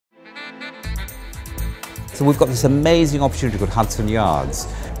So we've got this amazing opportunity called Hudson Yards,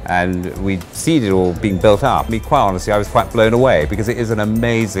 and we'd seen it all being built up. I mean, quite honestly, I was quite blown away because it is an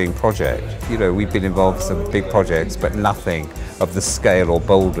amazing project. You know, we've been involved in some big projects, but nothing of the scale or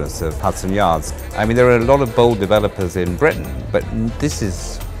boldness of Hudson Yards. I mean, there are a lot of bold developers in Britain, but this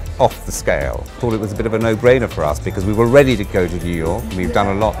is off the scale. Thought it was a bit of a no-brainer for us because we were ready to go to New York. We've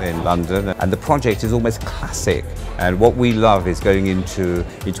done a lot in London, and the project is almost classic. And what we love is going into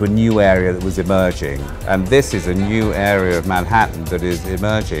a new area that was emerging. And this is a new area of Manhattan that is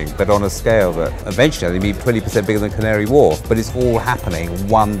emerging, but on a scale that eventually will be 20% bigger than Canary Wharf. But it's all happening,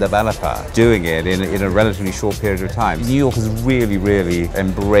 one developer doing it in a relatively short period of time. New York has really, really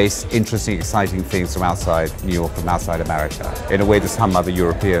embraced interesting, exciting things from outside New York, from outside America, in a way that some other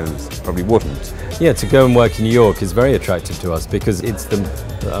Europeans probably wouldn't. Yeah, to go and work in New York is very attractive to us because it's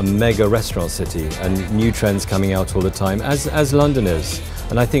a mega restaurant city and new trends coming out all the time, as London is.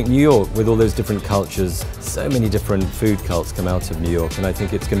 And I think New York, with all those different cultures, so many different food cults come out of New York, and I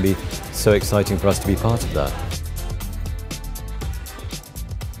think it's going to be so exciting for us to be part of that.